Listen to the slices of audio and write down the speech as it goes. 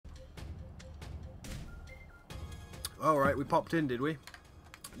Alright, we popped in, did we?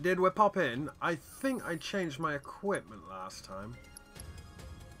 Did we pop in? I think I changed my equipment last time.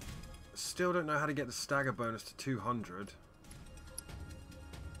 Still don't know how to get the stagger bonus to 200.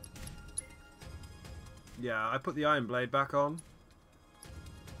 Yeah, I put the Iron Blade back on.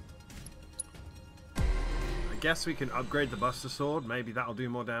 I guess we can upgrade the Buster Sword. Maybe that'll do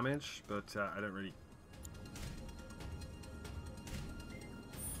more damage, but I don't really...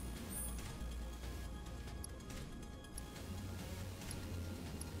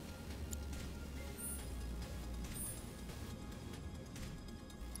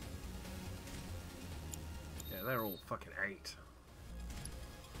 Yeah, they're all fucking 8.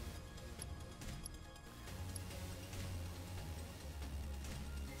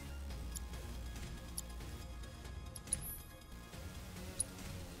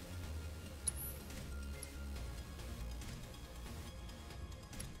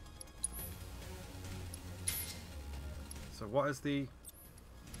 So what is the...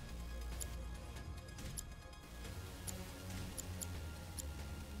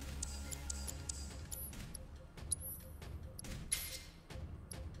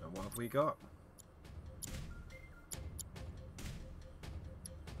 And what have we got?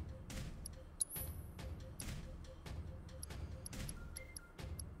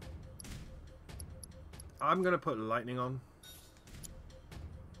 I'm going to put lightning on.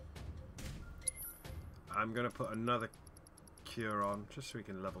 I'm going to put another cure on, just so we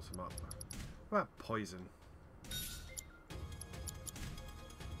can level some up. What about poison?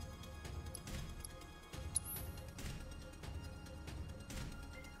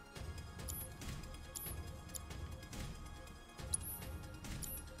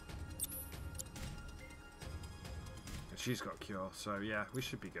 And she's got cure, so yeah, we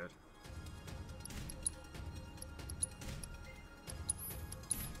should be good.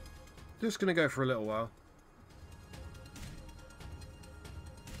 Just gonna go for a little while.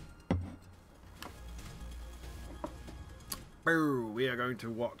 We are going to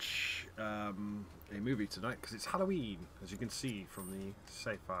watch a movie tonight because it's Halloween, as you can see from the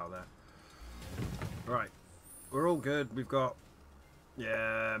save file there. Right, we're all good. We've got,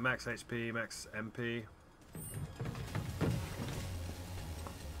 yeah, max HP, max MP.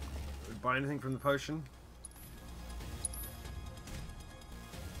 Buy anything from the potion?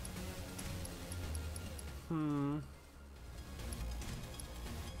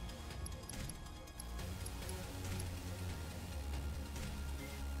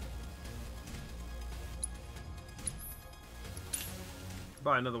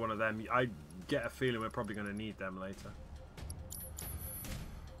 Buy another one of them. I get a feeling we're probably going to need them later.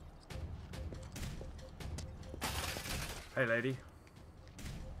 Hey, lady.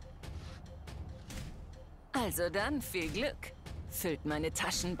 Also dann, viel Glück. Füllt meine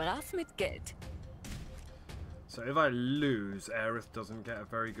Taschen brav mit Geld. So if I lose, Aerith doesn't get a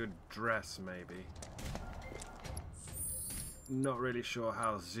very good dress, maybe. Not really sure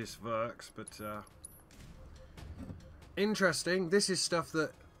how this works, but interesting. This is stuff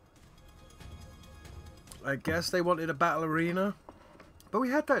that I guess they wanted a battle arena. But we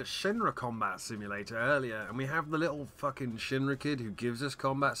had that Shinra combat simulator earlier, and we have the little fucking Shinra kid who gives us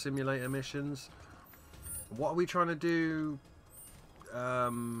combat simulator missions. What are we trying to do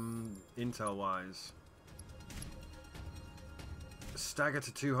intel-wise? Stagger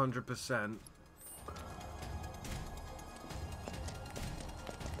to 200%.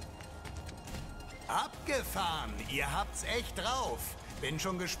 Abgefahren! Ihr habt's echt drauf. Bin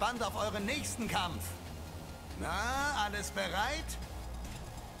schon gespannt auf euren nächsten Kampf. Na, alles bereit?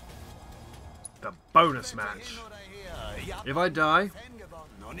 The bonus match. If I die,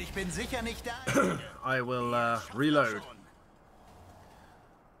 und ich bin sicher nicht da. I will reload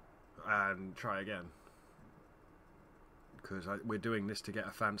and try again. Because we're doing this to get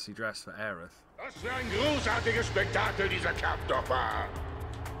a fancy dress for Aerith. Was für ein großartiges Spektakel dieser Kampf doch war.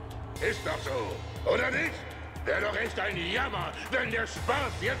 Ist doch so, oder nicht? Wäre doch echt ein Jammer, wenn der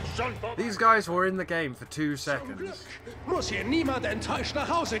Spaß jetzt schon vorbei. These guys were in the game for 2 seconds. Muss hier niemand enttäuscht nach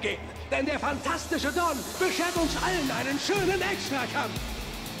Hause gehen, denn der fantastische Don beschert uns allen einen schönen Extrakampf.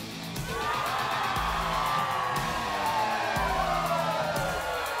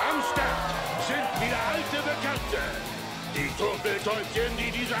 Am Start sind wieder alte Bekannte. Die Turteltäubchen,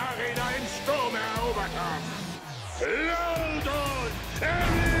 die diese Arena im Sturm erobert haben. Laut und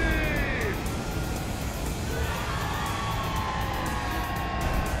erlebt!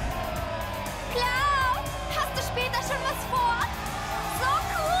 Klar! Hast du später schon was vor? So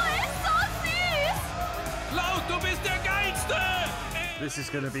cool! So süß! Laut, du bist der Geilste! This is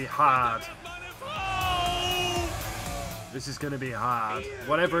gonna be hard. This is gonna be hard.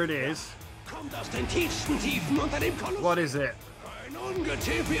 Whatever it is. Kommt aus den tiefsten Tiefen unter dem Koloss. What is it? Ein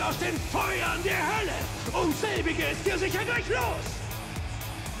Ungetüm wie aus den Feuern der Hölle. Und selbige ist hier sicher gleich los.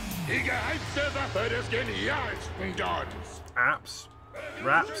 Die geheimste Waffe des genialsten Dons. Apps.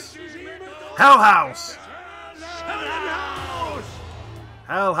 Raps. Hellhouse! Hellhouse!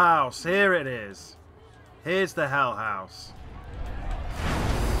 Hellhouse, here it is. Here's the Hellhouse.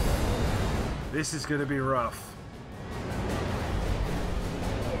 This is going to be rough.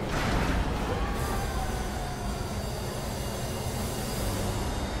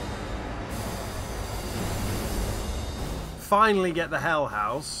 Finally get the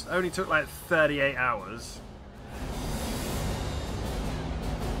Hellhouse. Only took like 38 hours.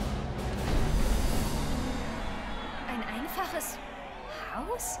 Ein einfaches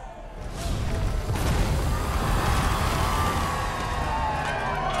Haus?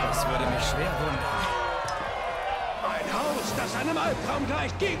 Das würde mich schwer wundern. Ein Haus, das einem Albtraum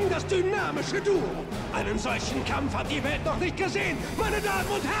gleicht gegen das dynamische Duo. Einen solchen Kampf hat die Welt noch nicht gesehen, meine Damen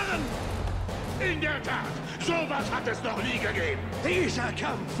und Herren. In der Tat, sowas hat es noch nie gegeben. Dieser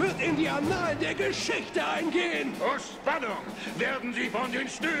Kampf wird in die Annalen der Geschichte eingehen. Oh Spannung, werden sie von den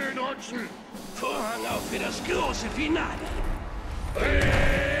Stühlen rutschen. Vorhang auf für das große Finale.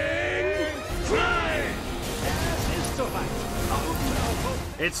 Ring frei! Es ist soweit. Augen auf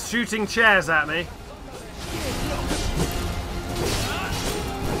und It's shooting chairs at me.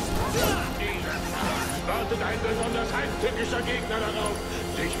 Wartet ein besonders heimtückischer Gegner darauf,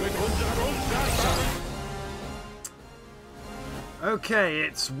 sich mit unserer unschlagbaren... Okay,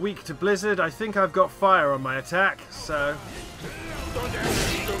 it's weak to blizzard. I think I've got fire on my attack, so... und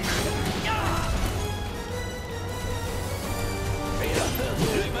Erlösung. wer wird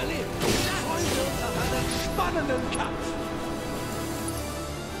wohl überleben? Freunde uns auf einen spannenden Kampf.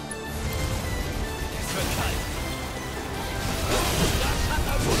 Es wird kalt. Das hat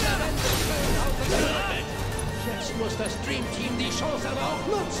am Fundament schön ausgearbeitet. Jetzt muss das Dream Team die Chance aber auch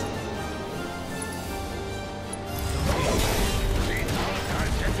nutzen. Sieht aus,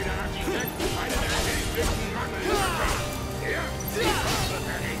 als hätte der Architekt einen erheblichen Mangel gehabt. Ja, das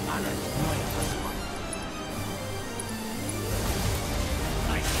verrät alles. Neue Versuche.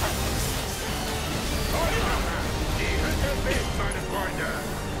 Die Hütte bebt, meine Freunde.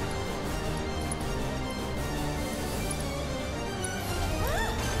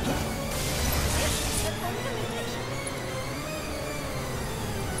 Es wird ungemütlich.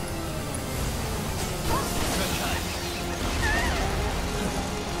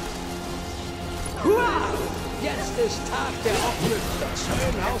 Wow! Jetzt ist Tag der Hoffnung. Das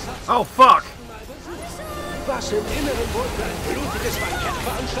Hellhouse hat Oh, fuck! was im Inneren wohl für ein blutiges Bankett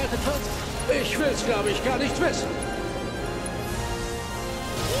veranstaltet wird? Ich will's, glaube ich, gar nicht wissen.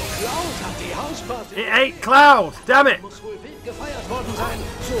 Cloud hat die Hausparty. It ate Cloud! Damn it! Muss wohl wild gefeiert worden sein.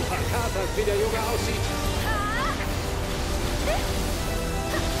 So verkatert, wie der Junge aussieht.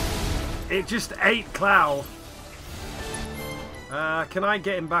 It just ate Cloud. Can I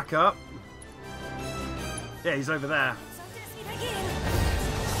get him back up? Yeah, he's over there. Sollte es wieder gehen.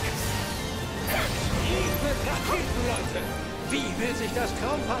 Liebe Raketen, Leute. Wie will sich das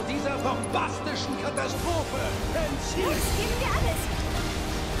Traumpaar dieser bombastischen Katastrophe entziehen? Los, geben wir alles.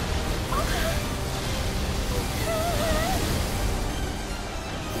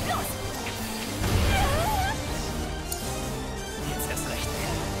 Los! Jetzt erst recht.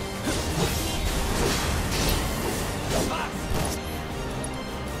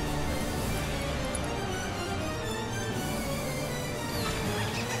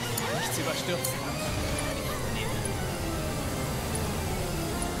 Nichts überstürzen.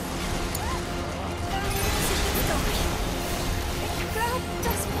 Ich glaube,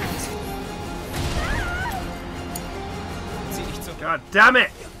 das wird. Zieh dich zurück. God damn it!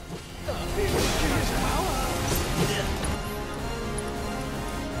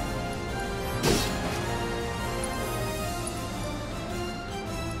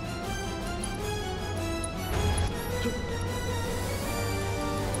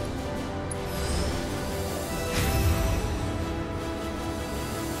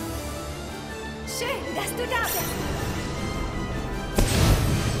 Schön, dass du da bist.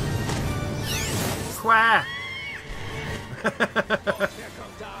 Quack! Wer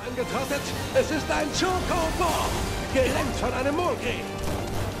kommt da angetrottet? Es ist ein Chocobo, gelenkt von einem Mogri.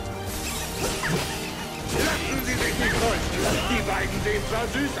 Lassen Sie sich nicht täuschen. Die beiden sehen zwar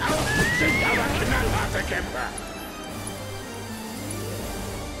süß aus, sind aber knallharte Kämpfer.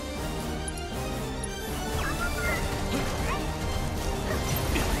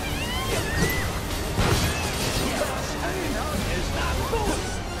 Ist am Fuß.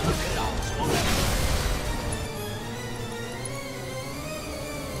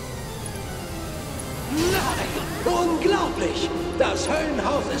 Unglaublich! Das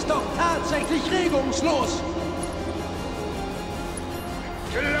Höllenhaus ist doch tatsächlich regungslos!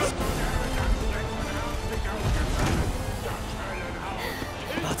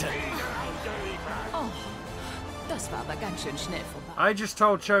 Warte. Oh, das war aber ganz schön schnell vorbei. I just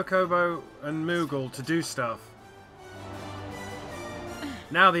told Chocobo and Moogle to do stuff.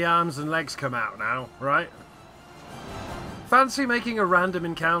 Now the arms and legs come out now, right? Fancy making a random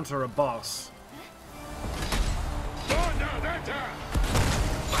encounter a boss.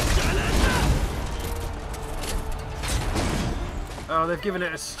 Oh, they've given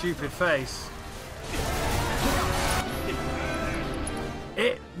it a stupid face.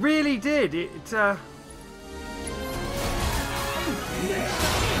 It really did.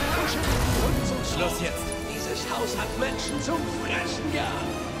 Schluss jetzt. Dieses Haus hat Menschen zum Fressen gehabt.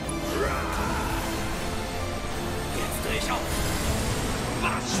 Jetzt dreh ich auf.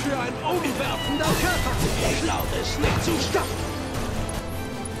 Was für ein umwerfender Körper. Ich glaub es nicht zu stoppen.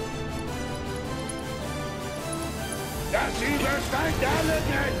 Das übersteigt alle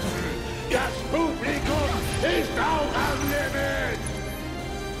Grenzen. Das Publikum ist auch am Limit.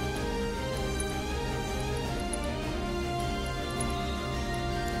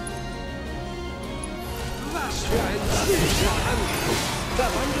 Was für ein süßer Angriff.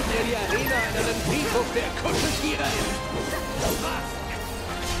 Verwandelt er die Arena in einen Friedhof der Kuscheltiere. Was?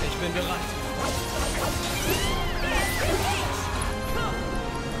 Ich bin bereit.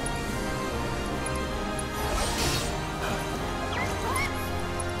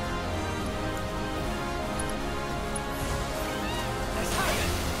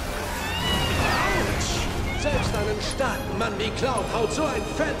 Selbst einen starken Mann wie Cloud haut so ein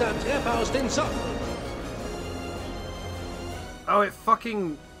fetter Treffer aus den Socken. Oh, it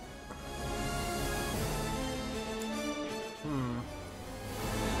fucking...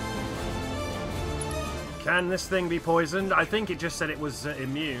 Can this thing be poisoned? I think it just said it was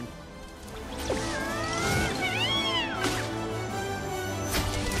immune.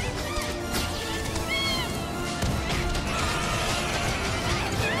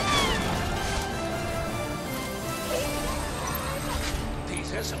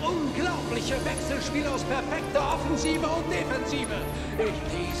 Dieses unglaubliche Wechselspiel aus perfekter Offensive und Defensive.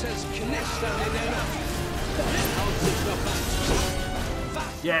 Dieses Knistern in der Nacht. Das haut sich noch mal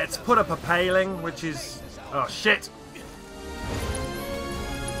zusammen. Yeah, it's put up a paling, which is... Oh, shit!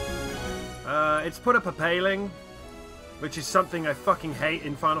 It's put up a paling, which is something I fucking hate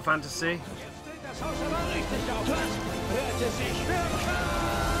in Final Fantasy. Jetzt steht das Haus aber richtig auf. Hörte sich für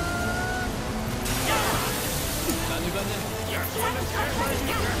Dann übernimm.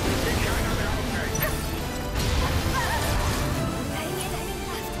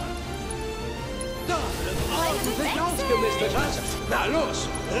 Da wird ordentlich ausgemistet, was? Na los,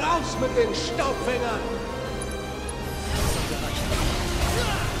 raus mit den Staubfängern!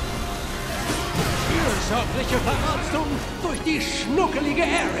 Fürsorgliche Verrotstung durch die schnuckelige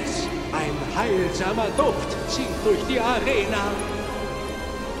Ares. Ein heilsamer Duft zieht durch die Arena.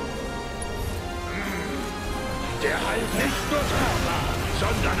 Der heilt nicht nur Körper,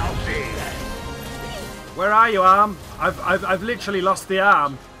 sondern auch Seele. Where are you, arm? I've literally lost the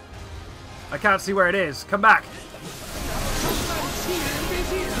arm. I can't see where it is. Come back.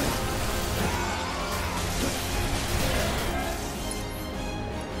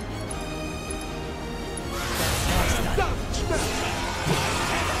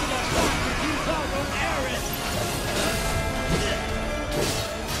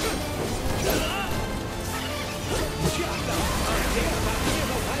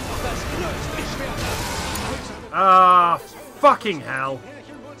 Ah, fucking hell.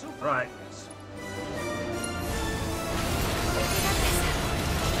 Right.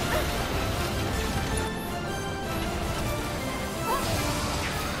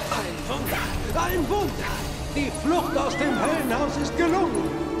 Ein Wunder, ein Wunder! Die Flucht aus dem Höllenhaus ist gelungen,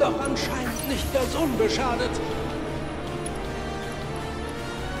 doch anscheinend nicht ganz unbeschadet.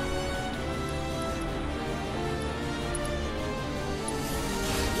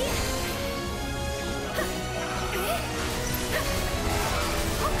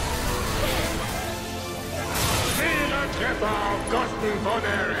 Treffer auf Kosten von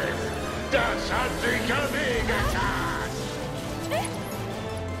Ares. Das hat sicher wehgetan.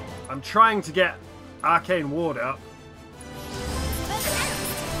 I'm trying to get Arcane Ward up.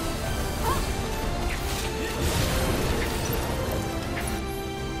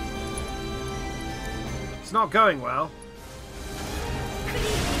 It's not going well.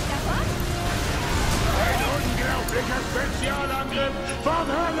 Ein unglaublicher Spezialangriff vom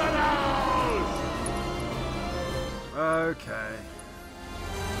Höllenhaus. Okay.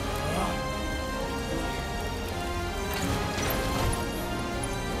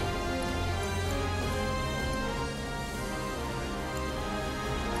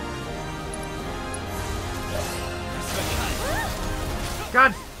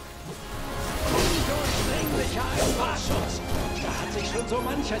 God! Undurchdringlicher Einfahrschutz. Da hat sich schon so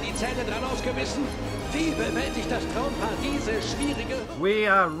mancher die Zähne dran ausgebissen. Wie bewältigt das Traumpaar diese schwierige... We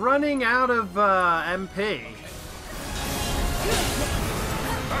are running out of MP.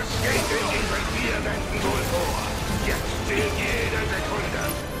 Was geht in diesen 4 Wänden wohl vor? Jetzt zählt jede Sekunde.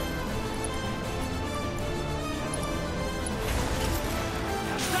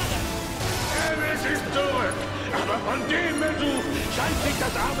 Es ist zurück. Aber von dem Besuch scheint sich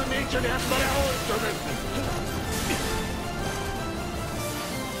das arme Mädchen erstmal erholen zu müssen.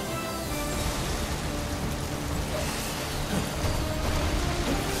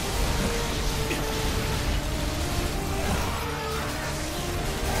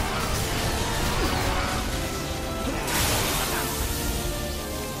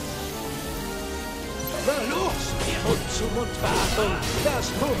 Na los, die Mund-zu-Mund-Beatmung. Das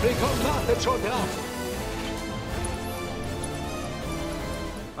Publikum wartet schon drauf.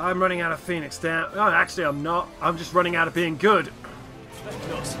 I'm running out of Phoenix down. Oh, actually, I'm not. I'm just running out of being good.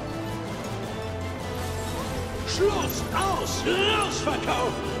 Los. Schluss, aus,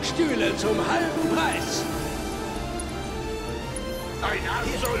 Rausverkauf. Stühle zum halben Preis. Ein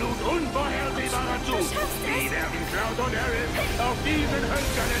absolut unvorhersehbarer Zug. Wie werden Cloud und Harris auf diesen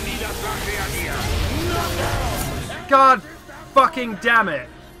hölzernen Niederschlag reagieren? Knockout! God fucking damn it.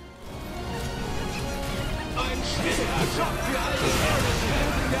 Ein schwerer Job für all die Herren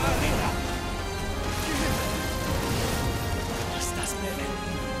in der Arena. Lass das beenden.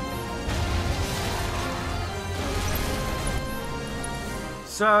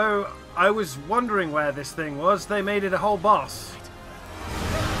 So, I was wondering where this thing was. They made it a whole boss.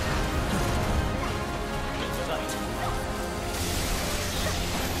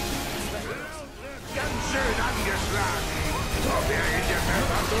 Ganz schön angeschlagen. Ob er in der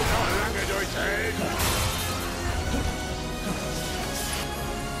Verfassung noch lange durchhält?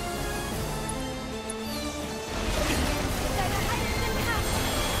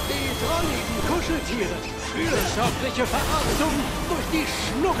 Die drolligen Kuscheltiere. Fürsorgliche Verarbeitung durch die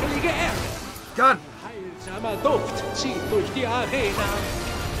schnuckelige Erde. God. Heilsamer Duft zieht durch die Arena.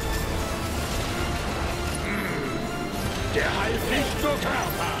 Der half nicht nur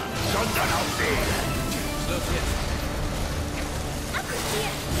Körper, sondern auch Seele. Schluss jetzt.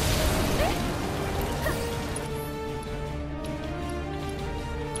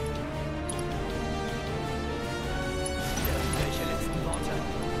 Welche letzten Worte?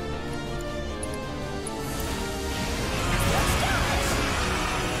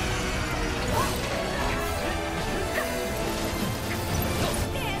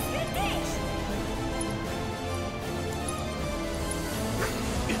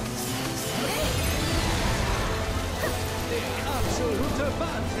 Absolute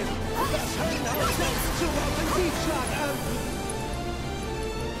Wahnsinn. Das Hellhouse setzt zum Offensivschlag an.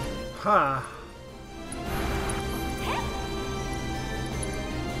 Ha.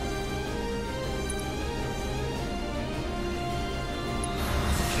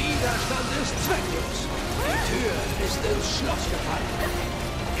 Widerstand ist zwecklos. Die Tür ist ins Schloss gefallen.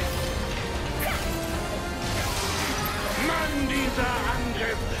 Mann, dieser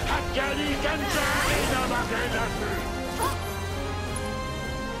Angriff hat ja die ganze Arena wackeln lassen.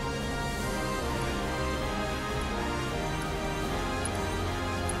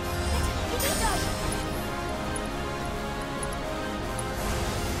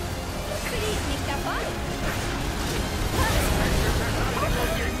 Flieg nicht davon!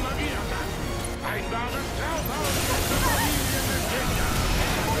 Gegen Magiergang. Ein wahres Traumhaus für Familien mit Kindern.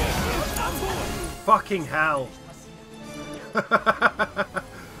 Fucking hell.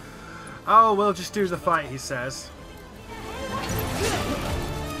 Oh, we'll just do the fight, he says.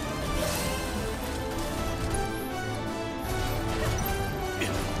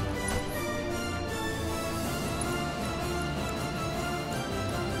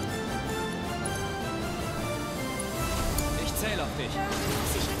 Ich zähle auf dich.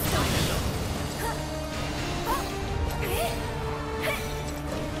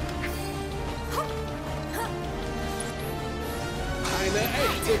 Eine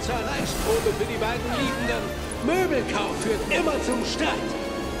echte Zerreißprobe für die beiden Liebenden. Möbelkauf führt immer zum Streit.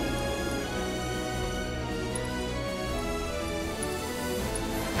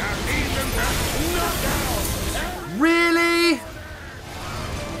 Nach diesem Tag Knockout. Really?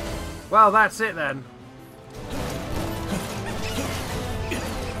 Well, that's it then.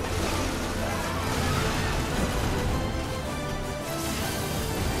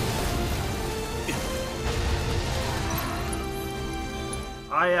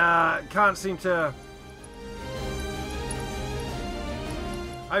 I can't seem to...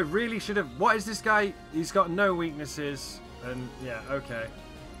 I really should have... What is this guy? He's got no weaknesses. And yeah, okay.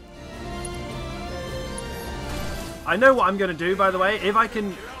 I know what I'm going to do, by the way. If I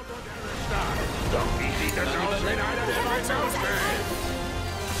can... Doch wie sieht das aus, wenn einer der beiden ausfällt?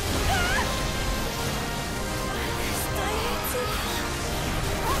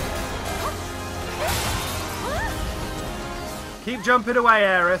 Keep jumping away,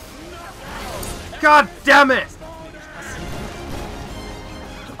 Aerith. God damn it!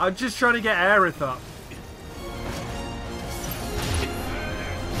 I'm just trying to get Aerith up.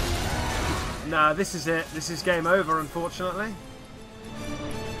 Nah, this is it. This is game over, unfortunately.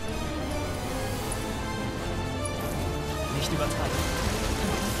 Nicht übertreiben.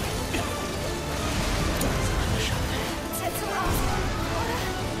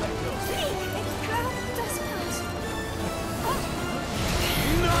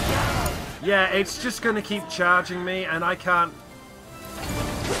 Yeah, it's just gonna keep charging me, and I can't.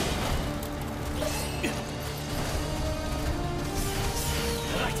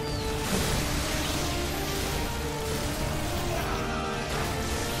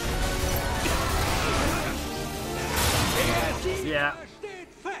 Yeah.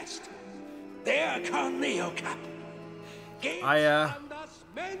 Der Corneo Cup geht I an das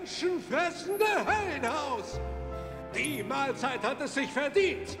menschenfressende Hellhouse. Die Mahlzeit hat es sich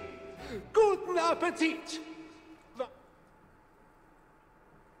verdient. Guten Appetit.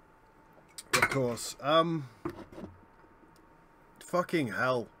 Of course. Fucking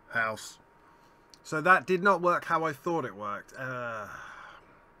Hellhouse. So that did not work how I thought it worked.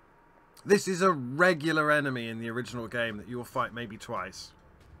 This is a regular enemy in the original game that you will fight maybe twice.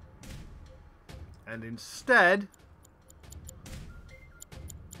 And instead...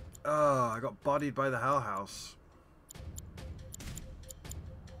 Oh, I got bodied by the Hellhouse.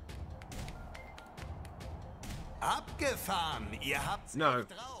 Abgefahren, ihr habt's No.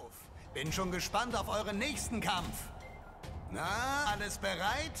 echt drauf. Bin schon gespannt auf euren nächsten Kampf. Na, alles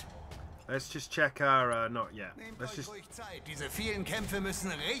bereit? Let's just check our... not yet. Nehmt Let's euch just... ruhig Zeit. Diese vielen Kämpfe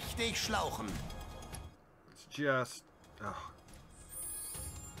müssen richtig schlauchen. Let's just... Oh.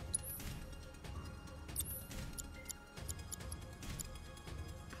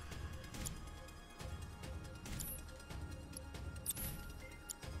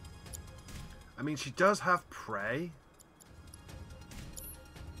 I mean, she does have prey.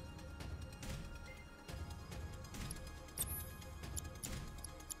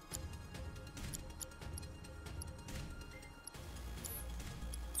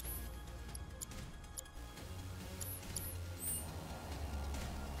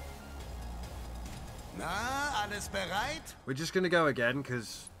 Na, alles bereit? We're just gonna go again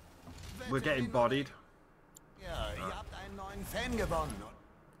because we're getting bodied. Ja, ihr habt einen neuen Fan gewonnen.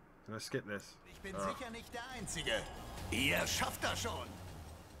 Can I skip this? Ich bin sicher nicht der Einzige. Ihr schafft das schon.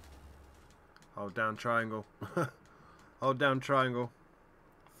 Hold down triangle. Hold down triangle.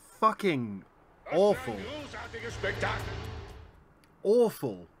 Fucking awful. Großartiges Spektakel.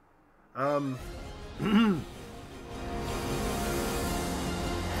 Awful.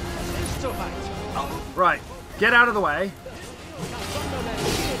 Right, get out of the way.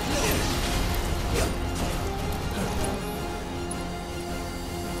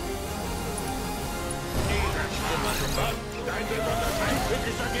 Dein besonders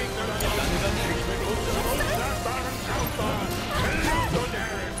einziger Gegner sich mit unserem unsagbaren Zauber Hellhouse und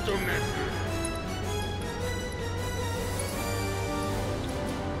Aerith zu messen.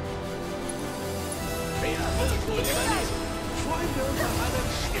 Wer wird wohl überleben? Freunde, nach einem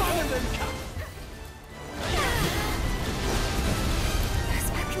spannenden Kampf. Das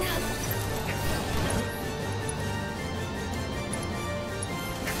war knapp.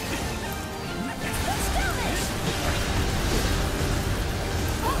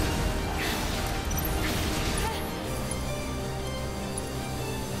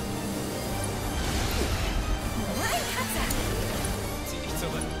 Zieh dich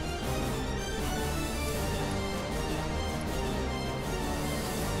zurück.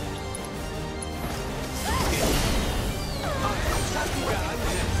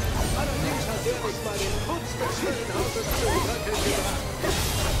 Allerdings hat er nicht mal den Putz des Hellhauses zu Unterkel gebracht.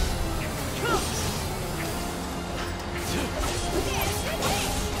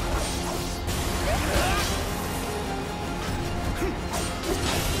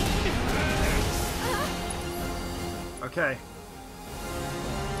 Okay.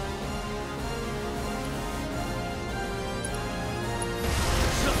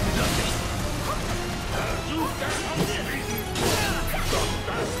 Versucht das aufzuschließen. Doch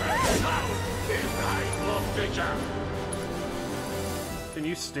das Hellhouse ist einbruchsicher. Can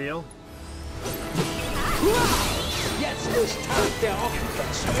you steal? Jetzt ist Tag der Opfer.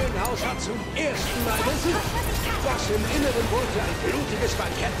 Das Hellhouse hat zum ersten Mal besiegt. Was im Inneren wohl für ein blutiges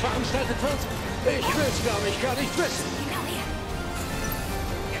Bankett veranstaltet wird? Ich will's, glaube ich, gar nicht wissen.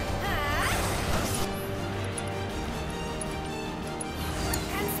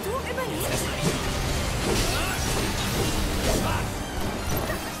 Kannst du überleben?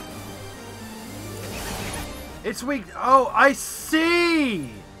 It's weak. Oh, I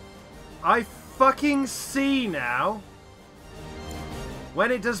see. I fucking see now. When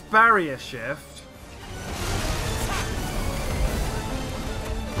it does barrier shift,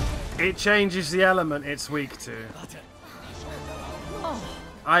 it changes the element it's weak to.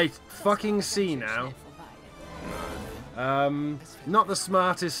 I fucking see now. Not the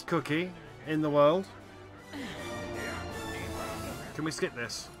smartest cookie in the world. Can we skip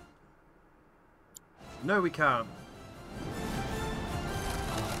this? No, we can't.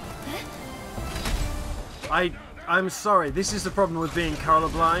 I'm sorry. This is the problem with being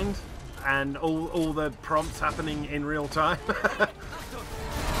colorblind and all the prompts happening in real time.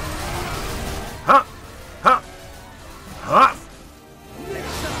 Ha! Ha! Ha!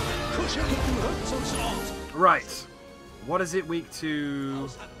 Right. What is it weak to?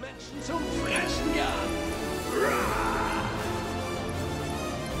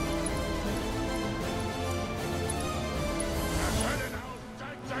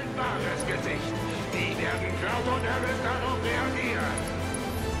 Sein wahres Gesicht. Die werden Cloud und Alice darauf reagieren.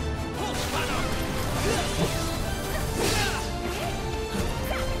 Hochspannung!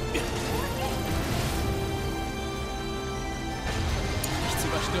 Nichts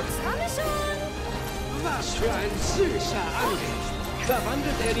überstürzen. Komm schon! Was für ein süßer Angriff.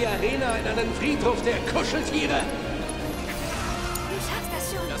 Verwandelt er die Arena in einen Friedhof der Kuscheltiere? Du schaffst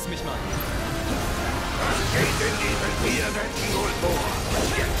das schon! Lass mich mal. Was geht in diesen 4 Menschen wohl vor?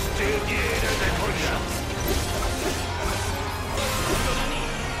 Jetzt zählt jede Sekunde.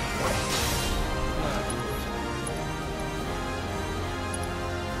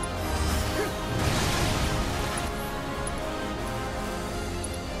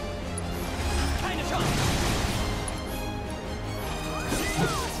 Keine Chance.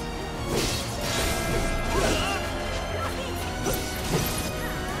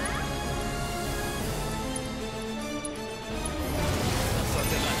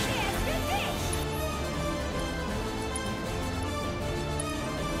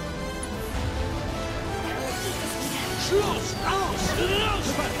 Schluss! Aus!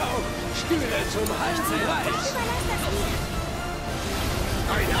 Rausverkauf! Stühle zum heißen Preis!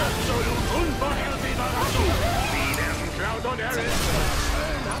 Ein absolut unvorhersehbarer Zug. Wie werden Cloud und Alice?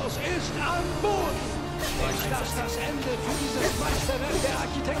 Hellhouse ist am Boden! Ist das Ende für dieses Meisterwerk der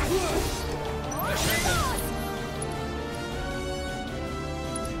Architektur?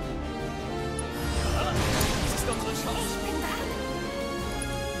 Das ist unsere Chance.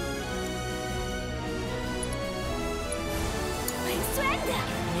 Bring's zu Ende!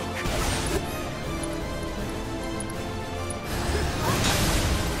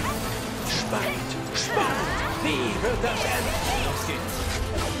 Spannend! Spannend! Wie wird das enden? Los geht's.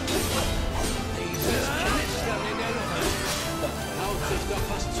 Dieses Knistern in der Luft. Haut sich doch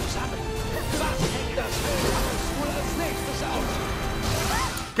was zusammen. Was hängt das Hellhouse wohl als nächstes auf?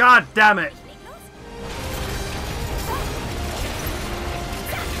 God damn it!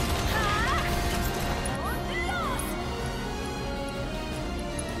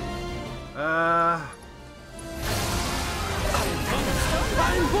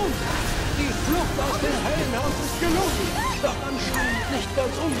 Ein Wunder! Die Flucht aus dem Hellhouse ist gelungen, doch anscheinend nicht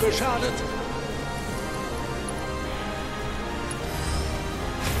ganz unbeschadet.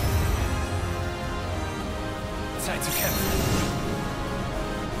 Zeit zu kämpfen.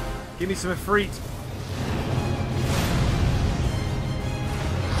 Give me some Efreet.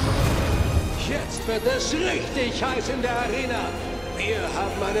 Jetzt wird es richtig heiß in der Arena. Wir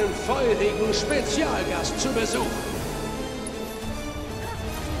haben einen feurigen Spezialgast zu Besuch.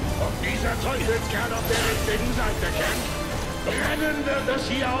 Ob dieser Teufelskerl auf der richtigen Seite kämpft? Brennen wird es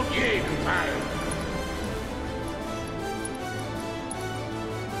hier auf jeden Fall.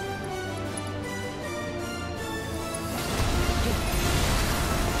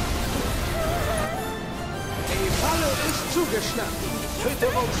 Die Falle ist zugeschnappt.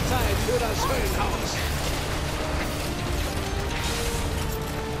 Fütterungszeit für das Höllenhaus.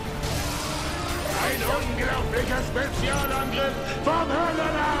 Ein unglaublicher Spezialangriff vom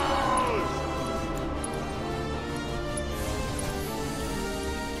Höllenhaus!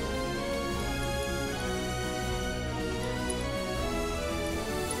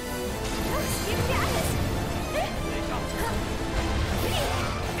 Los, geben wir alles!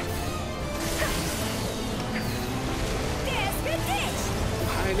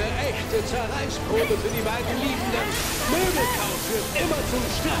 Zerreißprobe für die beiden Liebenden. Möbelkauf führt immer zum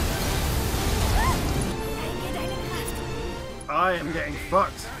Streit. I am getting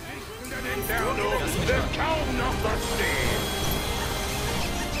fucked. Inferno wird kaum noch was stehen.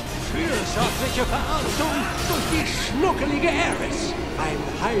 Fürsorgliche Verarbeitung durch die schnuckelige Ares. Ein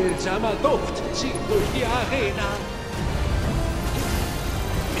heilsamer Duft zieht durch die Arena.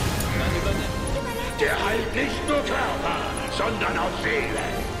 Der heilt nicht nur Körper, sondern auch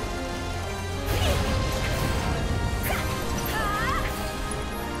Seele.